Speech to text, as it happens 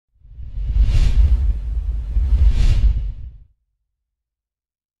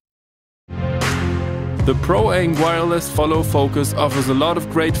The Proaim wireless Ffollow focus offers a lot of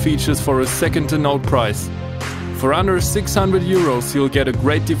great features for a second-to-note price. For under €600 you'll get a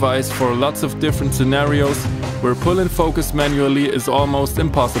great device for lots of different scenarios where pull-in focus manually is almost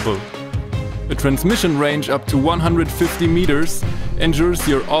impossible. A transmission range up to 150 meters ensures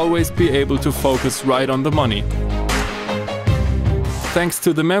you'll always be able to focus right on the money. Thanks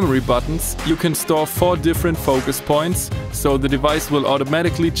to the memory buttons, you can store 4 different focus points, so the device will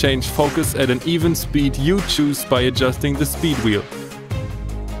automatically change focus at an even speed you choose by adjusting the speed wheel.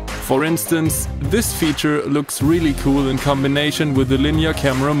 For instance, this feature looks really cool in combination with the linear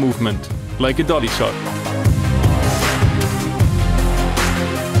camera movement, like a dolly shot.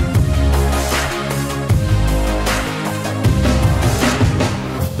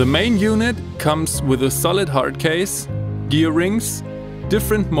 The main unit comes with a solid hard case, gear rings,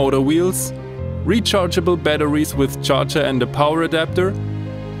 different motor wheels, rechargeable batteries with charger and a power adapter,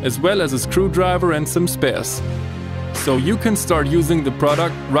 as well as a screwdriver and some spares. So you can start using the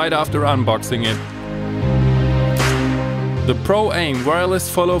product right after unboxing it. The Proaim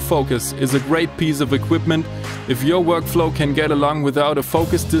wireless Ffollow focus is a great piece of equipment if your workflow can get along without a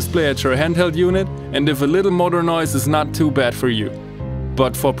focus display at your handheld unit and if a little motor noise is not too bad for you.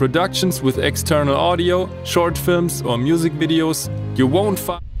 But for productions with external audio, short films or music videos, you won't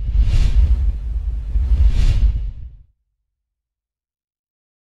find